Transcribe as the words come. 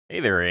Hey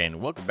there, and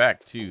welcome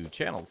back to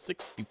channel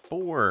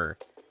 64.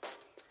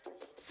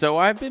 So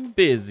I've been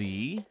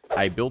busy.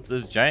 I built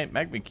this giant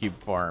magma cube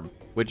farm,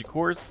 which of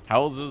course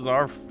houses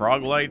our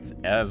frog lights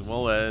as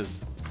well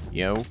as,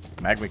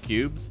 magma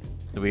cubes.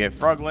 So we have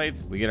frog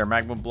lights, we get our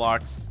magma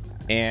blocks,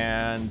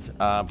 and,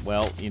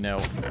 well,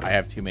 I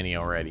have too many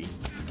already.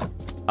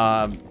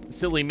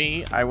 Silly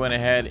me, I went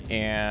ahead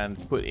and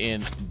put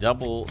in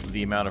double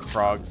the amount of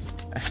frogs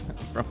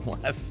from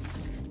last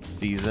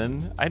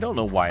season. I don't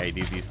know why I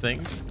do these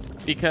things,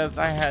 because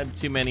I had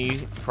too many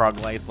frog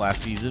lights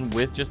last season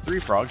with just 3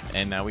 frogs,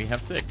 and now we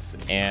have 6,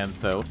 and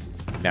so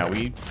now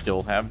we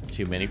still have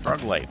too many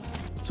frog lights.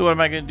 So what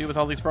am I going to do with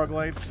all these frog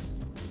lights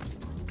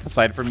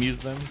aside from use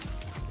them?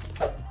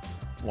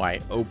 Why,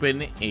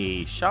 open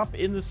a shop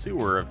in the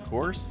sewer, of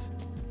course.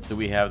 So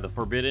we have the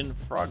forbidden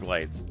frog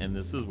lights, and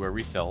this is where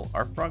we sell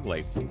our frog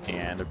lights.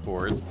 And of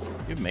course,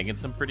 we're making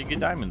some pretty good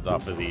diamonds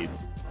off of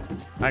these.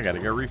 I gotta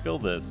go refill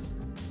this.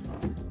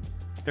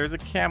 There's a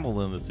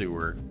camel in the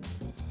sewer.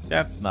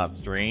 That's not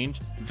strange.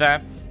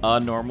 That's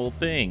a normal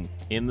thing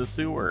in the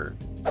sewer.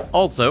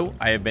 Also,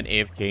 I have been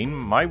AFKing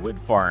my wood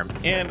farm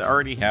and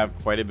already have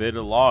quite a bit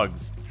of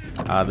logs.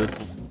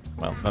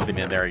 Well, nothing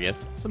in there, I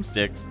guess. Some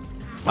sticks.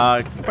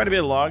 Quite a bit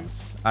of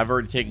logs. I've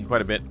already taken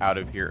quite a bit out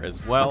of here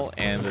as well,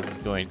 and this is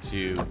going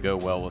to go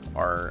well with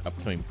our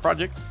upcoming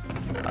projects.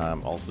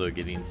 Also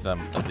getting some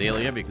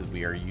azalea because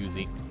we are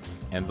using,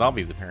 and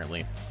zombies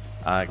apparently,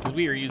 because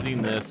we are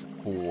using this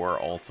for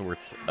all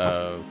sorts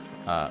of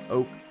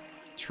oak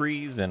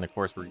trees, and of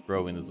course we're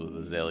growing this with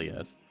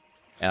azaleas.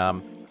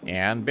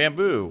 And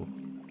bamboo.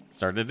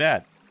 Started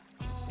that.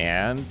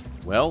 And,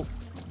 well,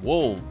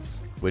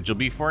 wolves, which will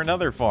be for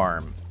another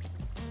farm.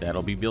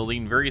 That'll be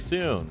building very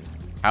soon.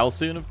 How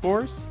soon, of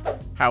course?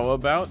 How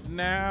about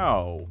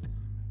now?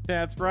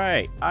 That's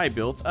right, I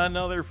built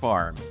another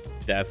farm.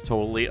 That's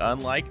totally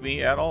unlike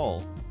me at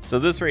all. So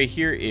this right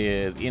here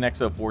is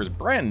IanXOFour's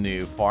brand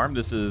new farm.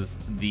 This is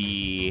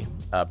the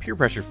pure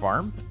pressure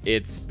farm.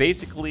 It's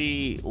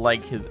basically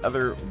like his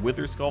other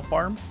Wither Skull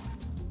farm,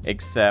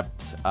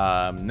 except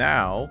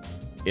now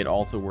it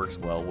also works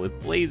well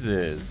with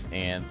blazes.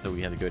 And so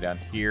we had to go down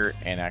here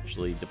and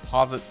actually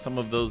deposit some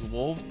of those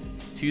wolves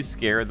to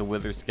scare the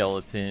wither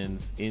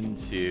skeletons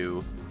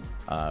into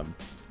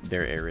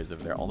their areas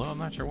over there. Although I'm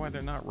not sure why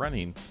they're not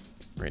running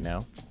right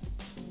now.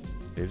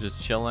 They're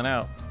just chilling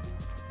out.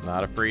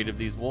 Not afraid of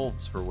these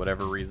wolves for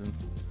whatever reason.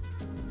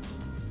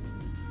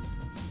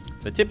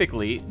 But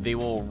typically they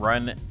will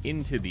run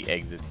into the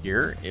exit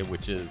here,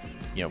 which is,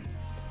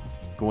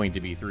 going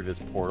to be through this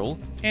portal,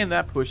 and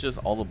that pushes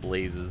all the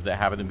blazes that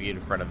happen to be in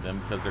front of them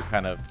because they're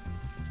kind of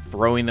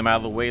throwing them out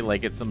of the way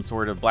like it's some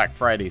sort of Black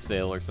Friday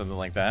sale or something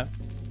like that.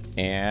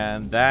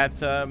 And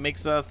that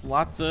makes us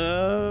lots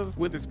of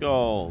wither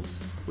skulls,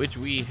 which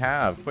we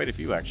have quite a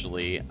few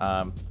actually.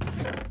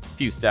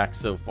 Few stacks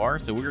so far,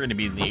 so we're going to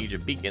be in the age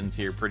of beacons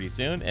here pretty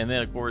soon. And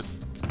then of course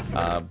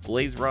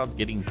blaze rods,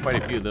 getting quite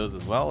a few of those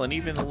as well, and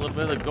even a little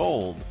bit of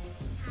gold.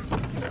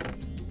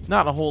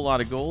 Not a whole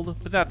lot of gold,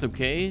 but that's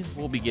okay.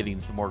 We'll be getting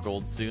some more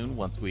gold soon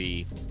once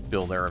we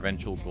build our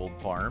eventual gold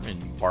farm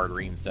and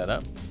bartering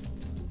setup.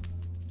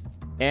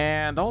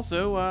 And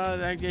also,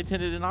 I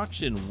attended an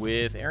auction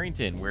with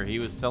Arrington where he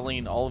was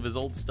selling all of his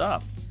old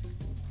stuff.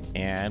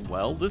 And,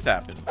 well, this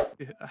happened.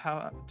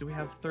 How do we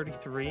have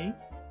 33?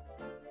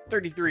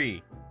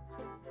 33.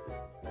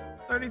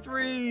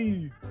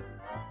 33!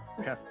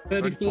 We have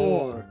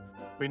 34.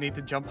 We need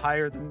to jump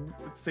higher than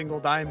single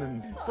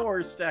diamonds.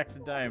 4 stacks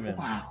of diamonds.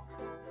 Wow.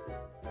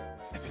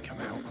 If you come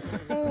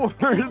out.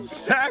 4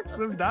 stacks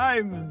of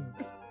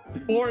diamonds.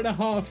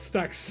 4.5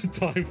 stacks of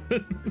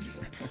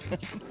diamonds.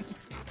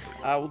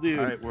 We'll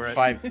do we're at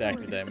 5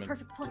 stacks of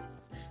diamonds.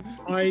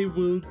 I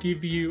will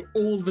give you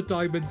all the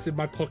diamonds in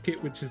my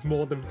pocket, which is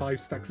more than 5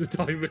 stacks of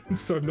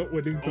diamonds, so I'm not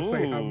willing to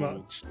say how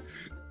much.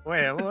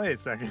 Wait a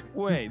second.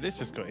 Wait, this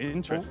just got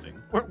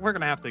interesting. We're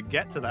going to have to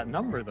get to that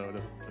number, though,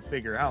 to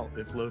figure out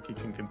if Loki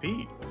can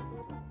compete.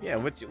 Yeah,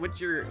 what's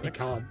your... He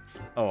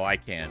can't. Oh, I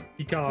can.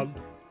 He can't.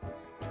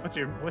 What's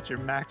your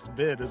max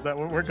bid? Is that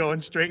what we're going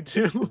straight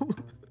to?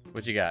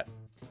 What you got?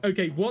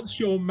 Okay, what's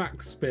your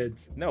max bid?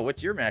 No,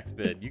 what's your max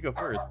bid? You go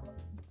first.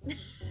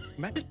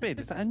 Max bid,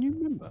 is that a new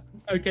number?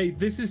 Okay,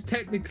 this is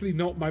technically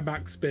not my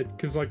max bid,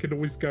 because I can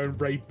always go and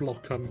raid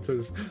block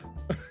hunters.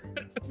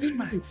 What's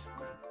max?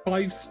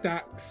 5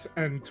 stacks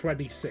and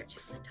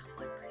 26.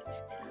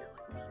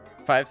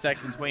 5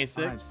 stacks and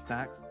 26? 5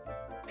 stacks.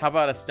 How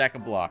about a stack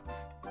of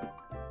blocks?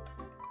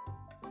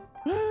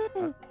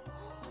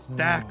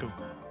 Stack of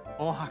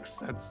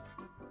blocks.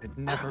 It'd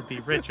never be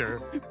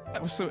richer.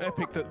 That was so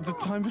epic that the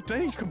time of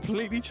day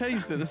completely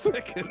changed in a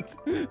second.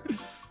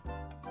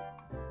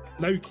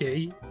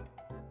 Loki,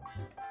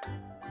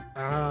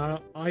 I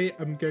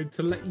am going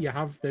to let you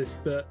have this,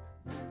 but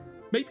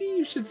maybe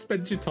you should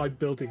spend your time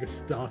building a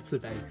starter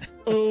base.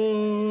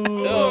 Oh!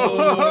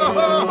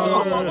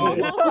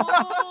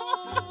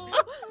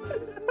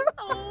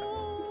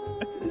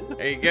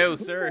 There you go,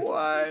 sir.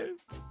 What?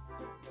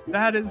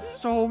 That is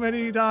so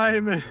many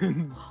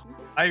diamonds.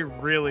 I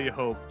really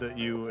hope that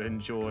you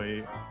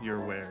enjoy your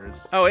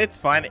wares. Oh, it's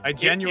fine. I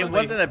genuinely. It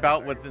wasn't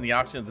about what's in the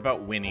auction. It's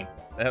about winning.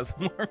 That was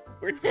more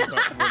important.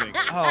 About winning.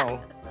 Oh.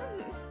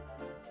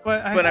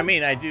 But I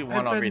mean, I do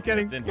want I've everything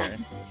been that's in here.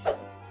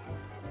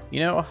 You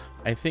know,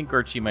 I think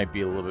Archie might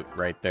be a little bit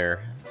right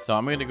there. So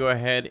I'm going to go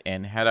ahead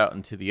and head out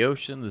into the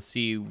ocean to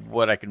see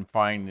what I can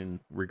find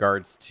in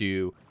regards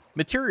to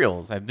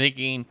materials. I'm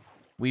thinking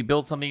we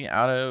build something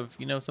out of,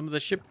 you know, some of the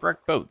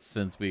shipwreck boats,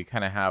 since we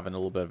kind of have a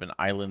little bit of an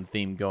island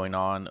theme going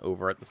on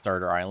over at the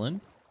Starter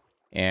Island.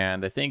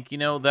 And I think, you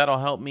know, that'll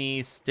help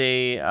me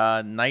stay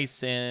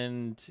nice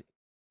and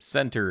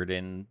centered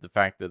in the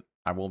fact that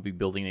I won't be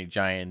building a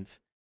giant,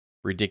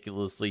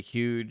 ridiculously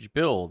huge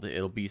build.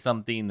 It'll be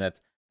something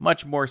that's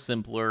much more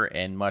simpler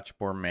and much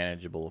more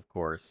manageable, of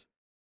course.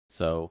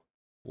 So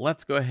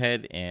let's go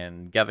ahead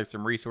and gather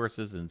some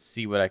resources and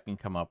see what I can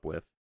come up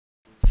with.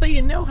 So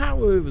you know how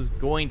I was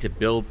going to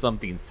build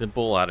something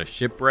simple out of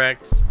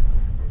shipwrecks?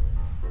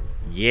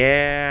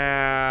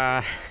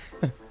 Yeah.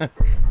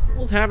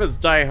 Old habits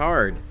die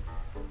hard.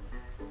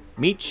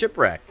 Meet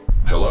Shipwreck.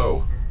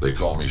 Hello, they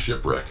call me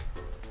Shipwreck.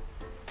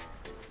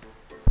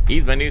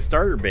 He's my new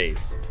starter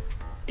base.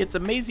 It's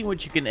amazing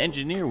what you can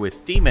engineer with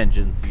steam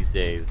engines these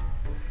days.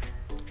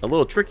 A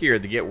little trickier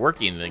to get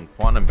working than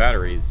quantum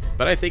batteries,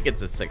 but I think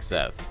it's a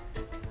success.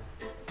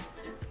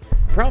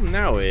 The problem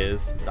now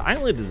is, the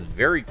island is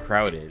very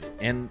crowded,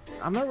 and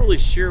I'm not really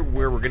sure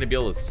where we're going to be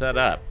able to set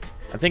up.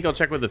 I think I'll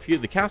check with a few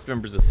of the cast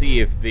members to see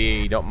if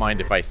they don't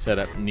mind if I set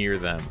up near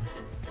them.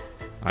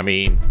 I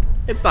mean,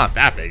 it's not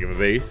that big of a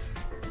base.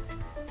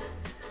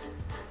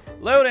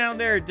 Low down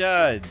there,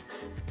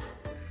 duds.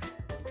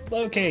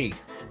 Loki,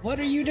 what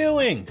are you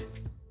doing?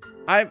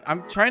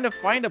 I'm trying to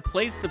find a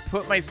place to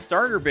put my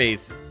starter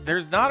base.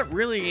 There's not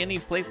really any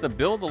place to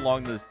build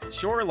along the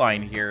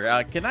shoreline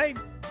here. Can I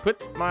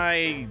put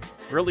my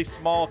really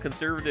small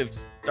conservative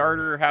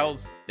starter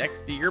house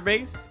next to your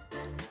base?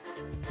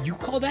 You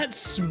call that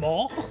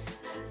small?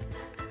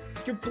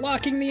 You're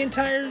blocking the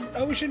entire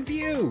ocean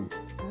view.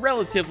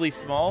 Relatively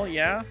small,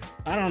 yeah.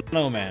 I don't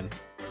know, man.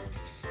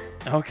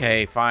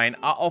 Okay, fine.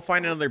 I'll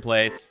find another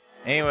place.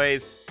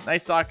 Anyways,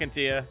 nice talking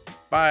to you.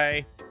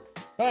 Bye.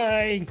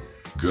 Bye.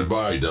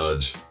 Goodbye,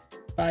 duds.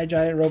 Bye,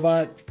 giant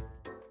robot.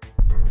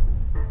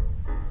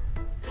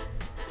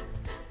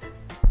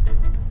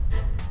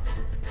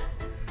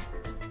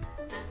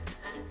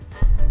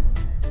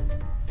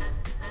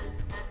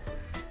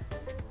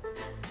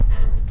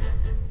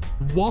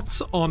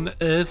 What on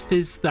earth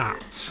is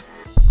that?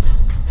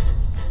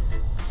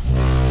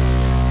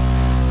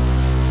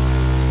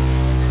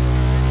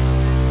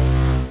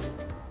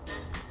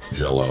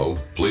 Hello,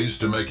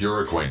 pleased to make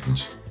your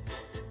acquaintance.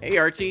 Hey,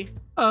 Archie.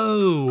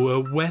 Oh,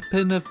 a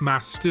weapon of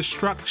mass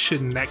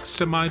destruction next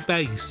to my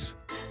base.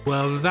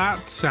 Well,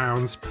 that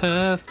sounds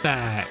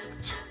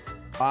perfect.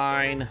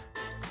 Fine.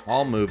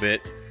 I'll move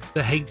it.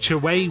 The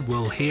HOA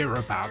will hear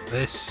about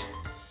this.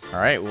 All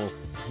right, well,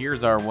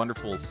 here's our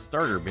wonderful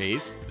starter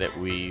base that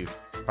we've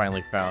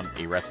finally found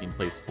a resting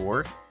place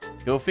for.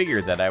 Go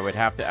figure that I would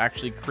have to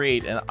actually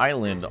create an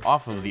island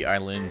off of the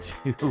island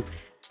to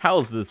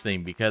house this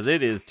thing, because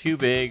it is too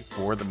big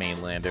for the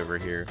mainland over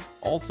here.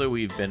 Also,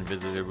 we've been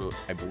visited,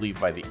 I believe,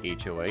 by the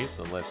HOA,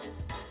 so let's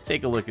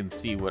take a look and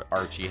see what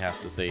Archie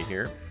has to say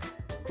here.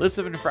 List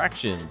of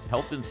infractions: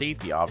 health and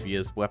safety,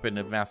 obvious weapon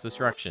of mass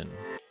destruction.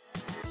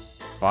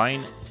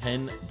 Find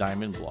 10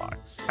 diamond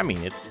blocks. I mean,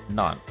 it's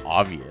not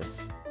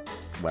obvious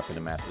weapon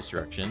of mass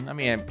destruction. I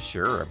mean, I'm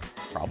sure I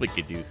probably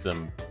could do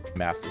some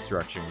mass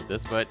destruction with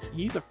this, but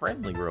he's a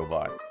friendly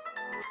robot.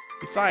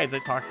 Besides, I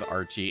talked to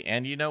Archie,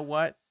 and you know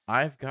what?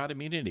 I've got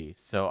immunity,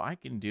 so I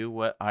can do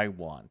what I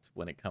want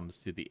when it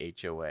comes to the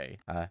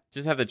HOA.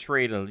 Just have to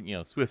trade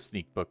a, Swift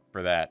Sneak book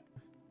for that.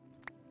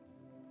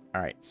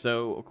 All right,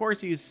 so of course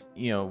he's,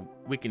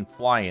 we can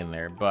fly in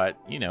there, but,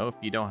 if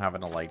you don't have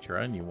an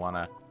Elytra and you want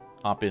to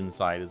hop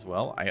inside as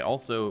well, I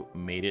also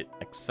made it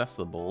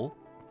accessible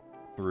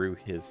through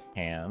his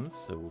hands.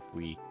 So if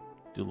we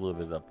do a little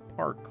bit of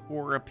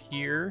parkour up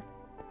here,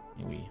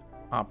 and we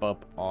hop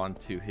up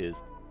onto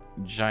his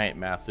giant,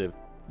 massive,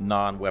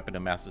 non-weapon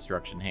of mass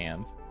destruction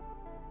hands,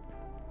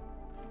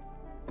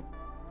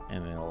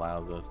 and it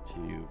allows us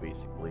to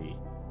basically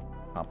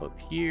hop up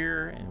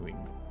here, and we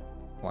can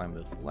climb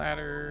this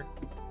ladder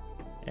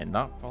and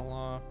not fall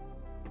off.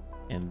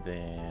 And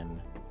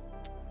then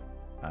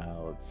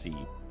let's see,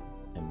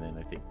 and then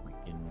I think we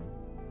can,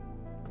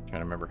 I'm trying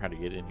to remember how to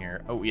get in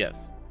here. Oh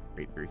yes,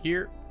 right through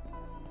here,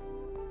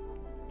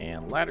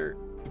 and ladder,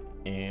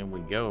 and we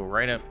go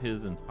right up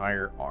his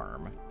entire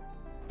arm.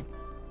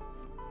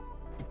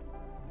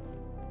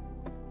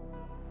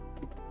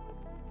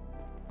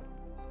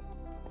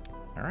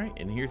 All right,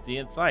 and here's the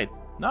inside.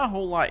 Not a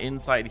whole lot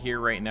inside here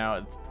right now.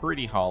 It's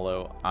pretty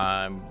hollow.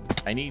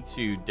 I need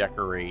to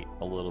decorate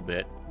a little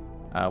bit.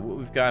 What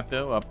we've got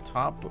though, up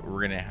top,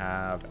 we're gonna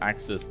have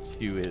access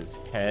to his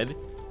head.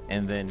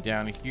 And then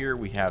down here,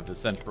 we have the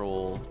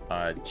central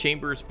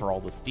chambers for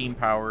all the steam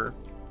power.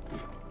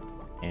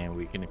 And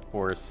we can, of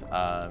course,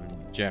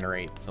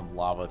 generate some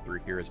lava through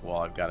here as well.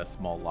 I've got a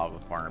small lava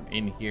farm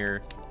in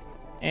here.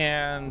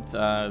 And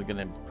I'm going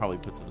to probably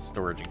put some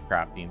storage and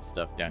crafting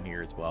stuff down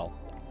here as well.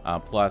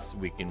 Plus,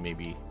 we can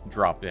maybe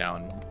drop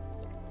down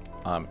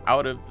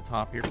out of the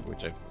top here,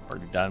 which I've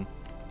already done.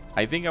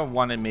 I think I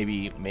want to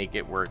maybe make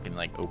it where it can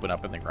like open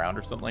up in the ground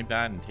or something like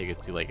that and take us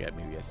to like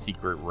maybe a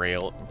secret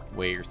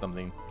railway or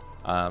something.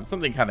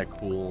 Something kind of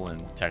cool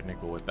and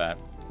technical with that.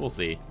 We'll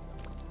see.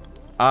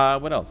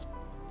 What else?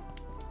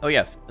 Oh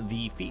yes,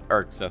 the feet are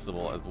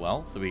accessible as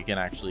well, so we can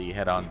actually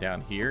head on down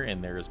here,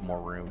 and there's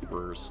more room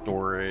for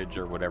storage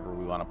or whatever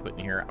we want to put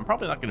in here. I'm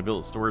probably not going to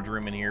build a storage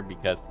room in here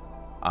because,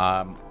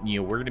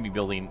 you know, we're going to be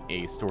building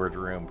a storage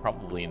room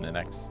probably in the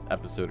next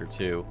episode or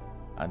two.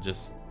 I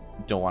just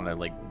don't want to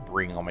like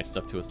bring all my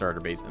stuff to a starter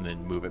base and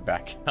then move it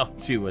back out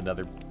to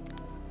another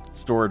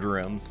storage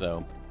room.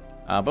 So,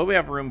 but we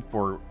have room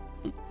for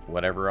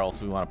whatever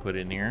else we want to put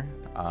in here.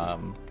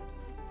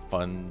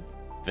 Fun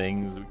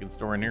things we can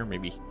store in here,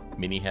 maybe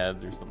mini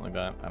heads or something like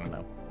that. I don't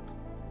know.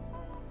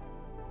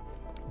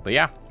 But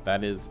yeah,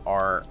 that is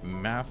our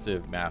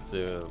massive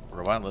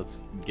robot.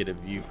 Let's get a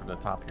view from the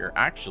top here.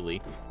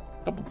 Actually,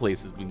 a couple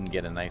places we can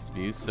get a nice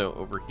view. So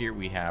over here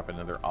we have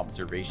another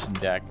observation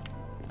deck.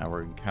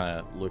 Where we can kind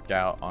of look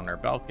out on our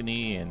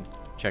balcony and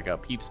check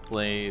out Peep's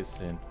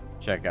Place and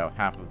check out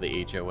half of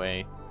the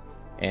HOA.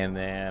 And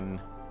then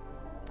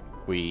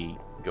we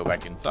go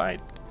back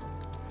inside.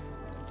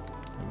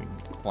 And we can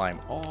climb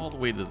all the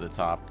way to the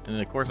top. And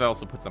then, of course, I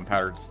also put some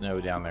powdered snow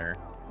down there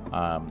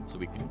so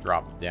we can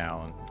drop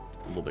down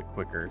a little bit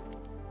quicker.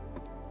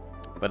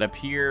 But up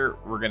here,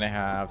 we're going to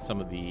have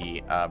some of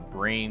the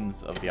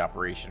brains of the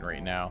operation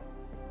right now.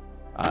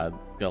 Gonna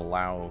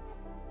allow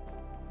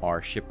our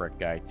shipwreck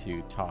guy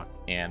to talk,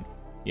 and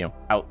you know,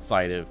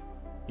 outside of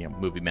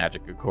movie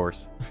magic, of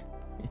course,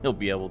 he'll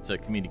be able to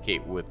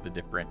communicate with the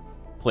different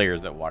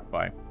players that walk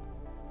by,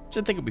 which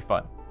I think will be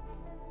fun.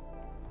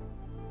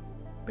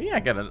 But yeah, I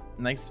got a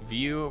nice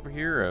view over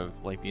here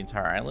of like the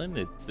entire island.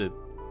 It's a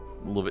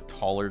little bit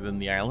taller than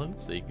the island,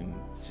 so you can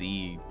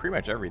see pretty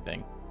much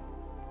everything.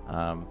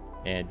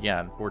 And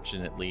yeah,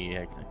 unfortunately,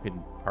 I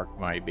couldn't park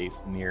my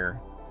base near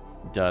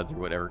Duds or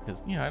whatever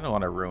because I don't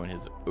want to ruin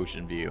his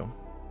ocean view.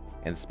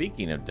 And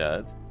speaking of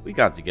Duds, we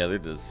got together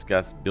to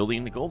discuss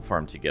building the gold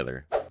farm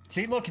together.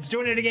 See, look, it's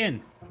doing it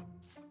again.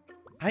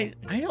 I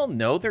don't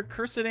know. They're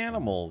cursed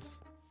animals.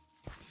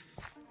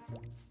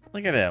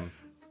 Look at him.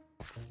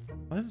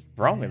 What is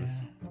wrong with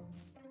this?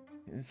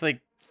 It's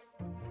like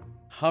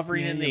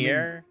hovering in the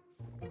air.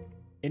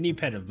 Any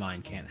pet of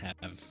mine can't have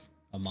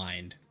a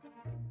mind.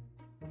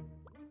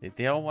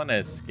 They all want to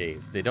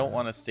escape. They don't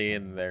want to stay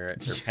in their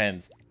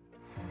pens.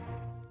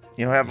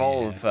 You know, have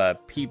all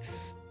of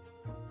Peep's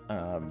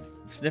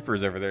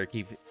sniffers over there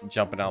keep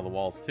jumping out of the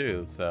walls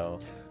too, so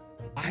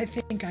I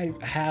think I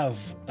have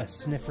a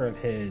sniffer of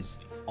his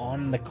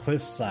on the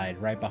cliffside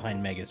right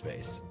behind Mega's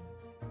base.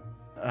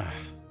 Alright,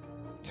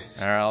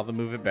 I'll have to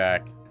move it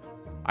back.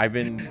 I've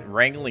been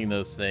wrangling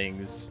those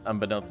things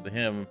unbeknownst to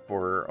him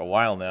for a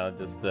while now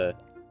just to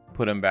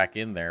put him back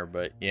in there,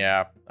 but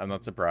yeah, I'm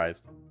not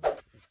surprised.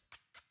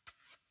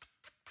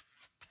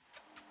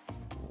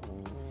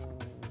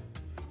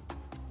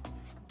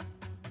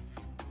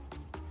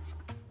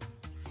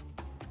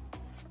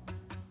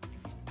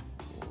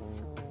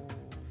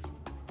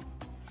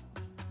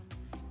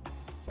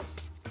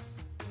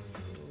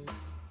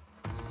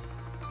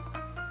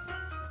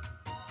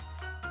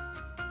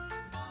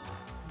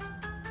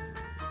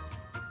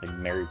 Like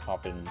Mary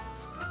Poppins.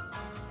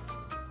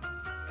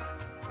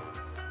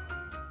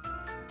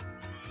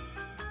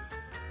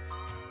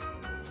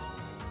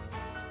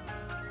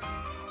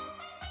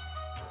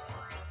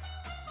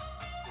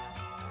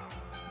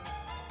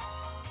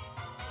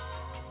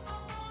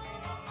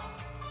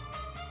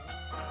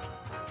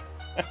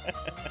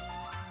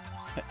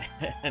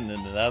 And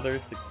another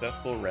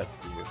successful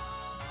rescue.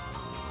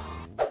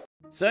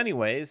 So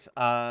anyways,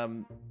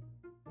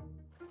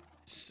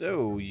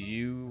 so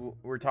you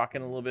were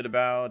talking a little bit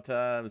about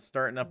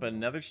starting up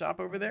another shop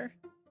over there?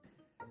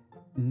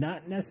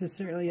 Not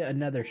necessarily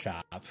another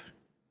shop.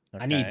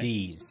 Okay. I need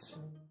these.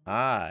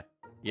 Ah,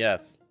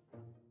 yes.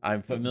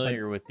 I'm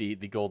familiar with the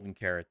golden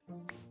carrot.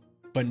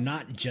 But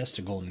not just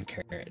a golden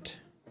carrot.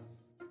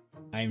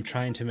 I am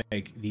trying to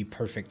make the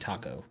perfect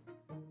taco.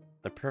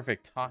 The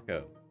perfect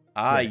taco.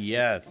 Ah, Yes.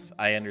 yes.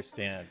 I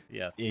understand.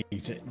 Yes.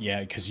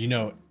 Yeah, because you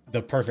know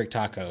the perfect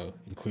taco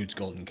includes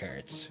golden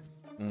carrots.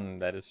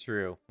 That is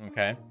true.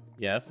 Okay.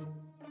 Yes.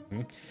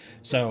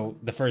 So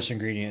the first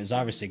ingredient is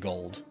obviously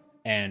gold,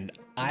 and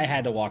I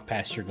had to walk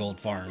past your gold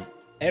farm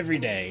every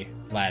day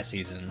last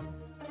season,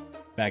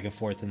 back and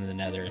forth in the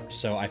Nether.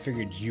 So I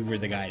figured you were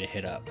the guy to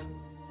hit up.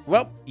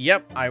 Well,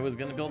 yep. I was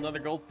gonna build another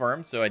gold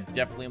farm, so I'd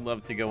definitely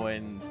love to go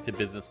into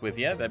business with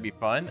you. That'd be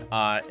fun.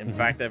 In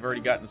fact, I've already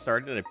gotten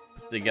started. I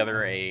put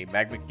together a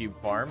magma cube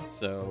farm,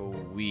 so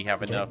we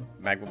have enough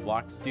magma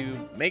blocks to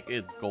make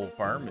a gold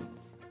farm. And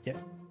Yep.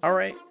 All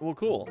right. Well,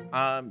 cool.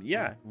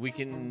 Yeah, we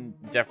can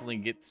definitely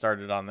get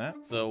started on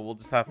that. So we'll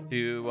just have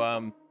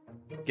to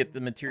get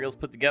the materials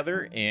put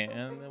together,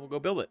 and then we'll go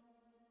build it.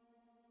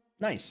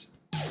 Nice.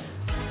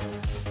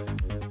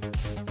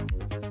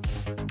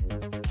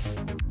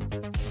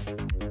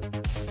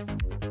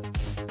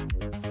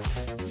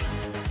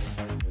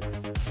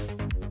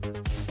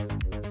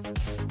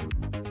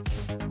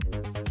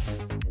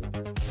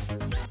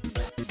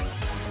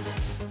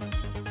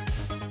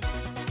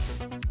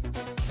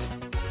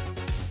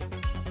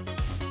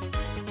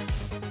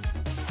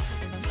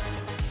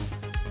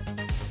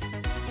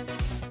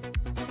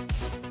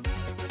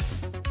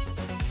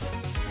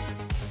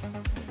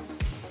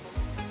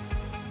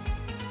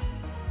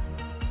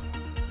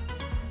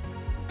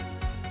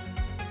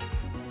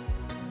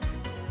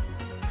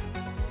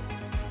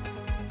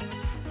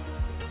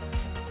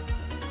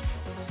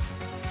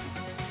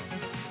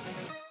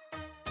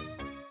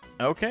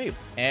 Okay,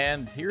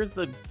 and here's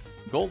the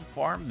gold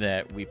farm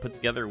that we put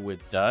together with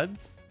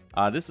Duds.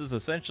 This is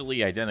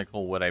essentially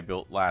identical what I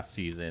built last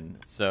season.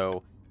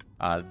 So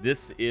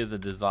this is a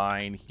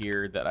design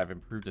here that I've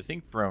improved. I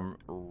think from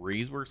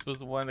Reesworks was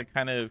the one that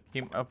kind of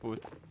came up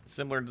with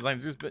similar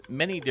designs. There's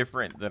many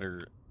different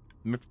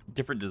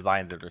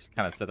designs that are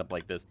kind of set up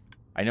like this.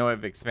 I know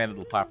I've expanded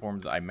the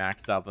platforms. I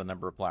maxed out the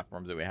number of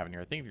platforms that we have in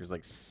here. I think there's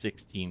like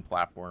 16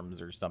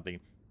 platforms or something.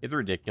 It's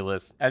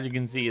ridiculous. As you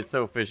can see, it's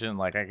so efficient.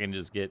 Like, I can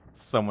just get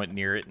somewhat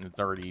near it, and it's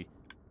already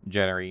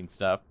generating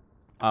stuff.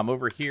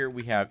 Over here,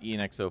 we have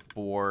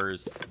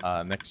IanXOFour's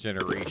next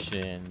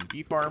generation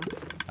bee farm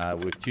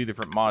with 2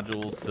 different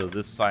modules. So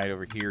this side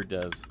over here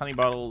does honey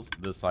bottles.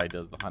 This side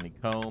does the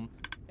honeycomb.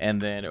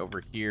 And then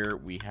over here,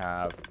 we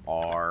have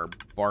our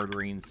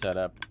bartering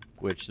setup,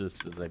 which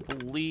this is, I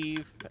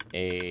believe,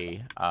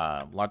 a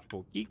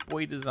Logical Geek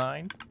Boy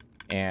design.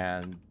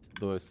 And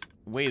the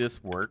way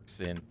this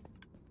works, and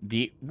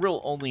the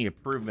real only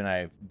improvement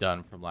I've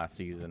done from last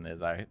season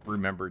is I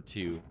remembered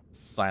to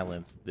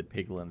silence the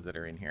piglins that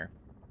are in here.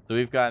 So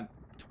we've got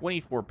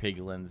 24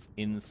 piglins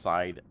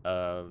inside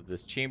of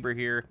this chamber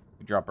here.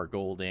 We drop our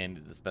gold in,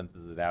 it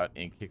dispenses it out,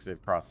 and kicks it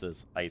across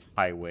this ice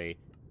highway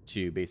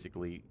to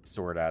basically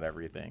sort out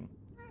everything.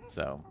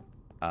 So,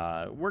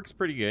 it works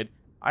pretty good.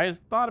 I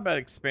just thought about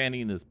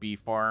expanding this bee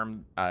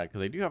farm,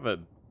 because I do have a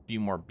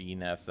few more bee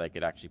nests I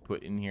could actually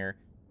put in here.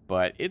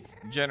 But it's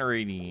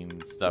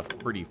generating stuff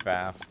pretty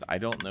fast. I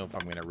don't know if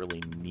I'm going to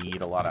really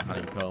need a lot of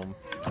honeycomb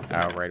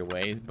right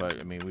away.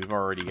 But, I mean, we've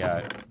already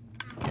got,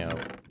 you know,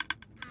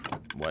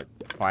 what,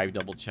 5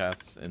 double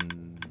chests.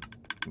 And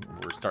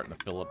we're starting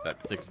to fill up that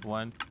 6th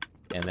one.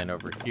 And then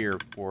over here,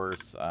 of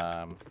course,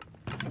 I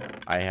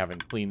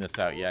haven't cleaned this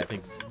out yet. I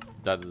think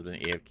Duz has been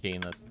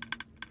AFKing this.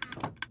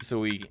 So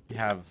we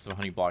have some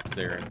honey blocks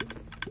there. And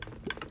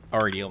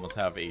already almost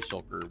have a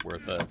shulker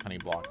worth of honey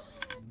blocks.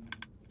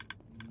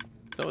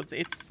 So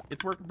it's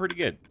working pretty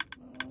good,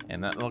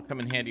 and that'll come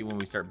in handy when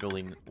we start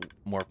building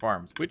more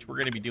farms, which we're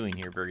going to be doing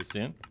here very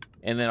soon.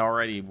 And then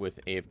already with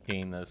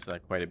AFKing this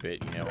quite a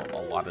bit, you know,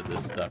 a lot of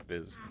this stuff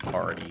is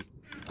already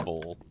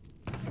full.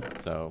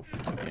 So,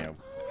 you know,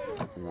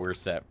 we're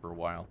set for a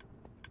while.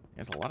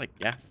 There's a lot of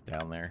gas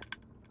down there.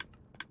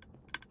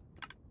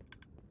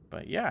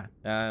 But yeah,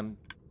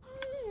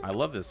 I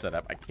love this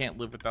setup. I can't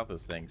live without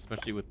this thing,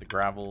 especially with the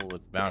gravel,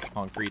 with the amount of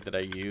concrete that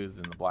I use,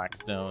 and the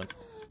blackstone.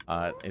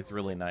 It's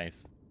really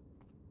nice.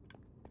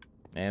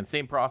 And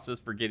same process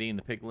for getting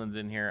the piglins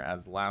in here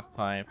as last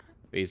time.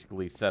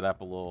 Basically set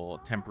up a little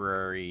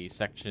temporary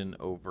section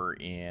over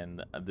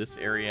in this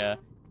area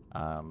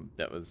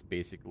that was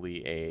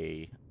basically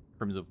a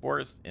crimson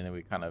forest, and then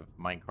we kind of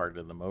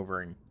minecarted them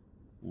over and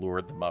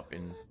lured them up,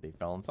 and they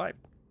fell inside.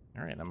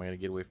 All right, I'm going to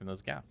get away from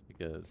those gas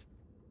because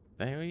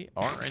they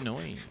are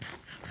annoying.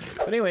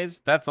 But anyways,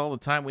 that's all the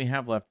time we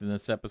have left in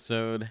this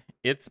episode.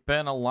 It's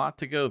been a lot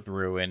to go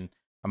through, and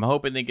I'm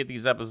hoping they get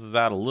these episodes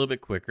out a little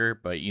bit quicker,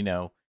 but, you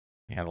know,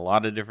 we had a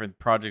lot of different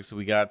projects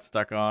we got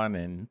stuck on,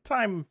 and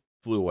time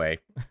flew away.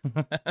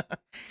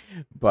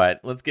 But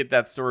let's get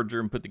that storage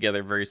room put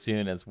together very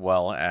soon, as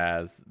well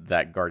as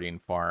that guardian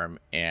farm,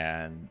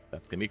 and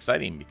that's going to be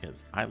exciting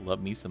because I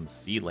love me some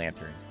sea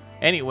lanterns.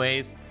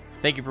 Anyways,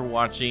 thank you for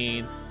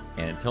watching,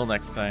 and until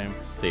next time,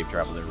 safe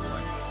travels,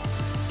 everyone.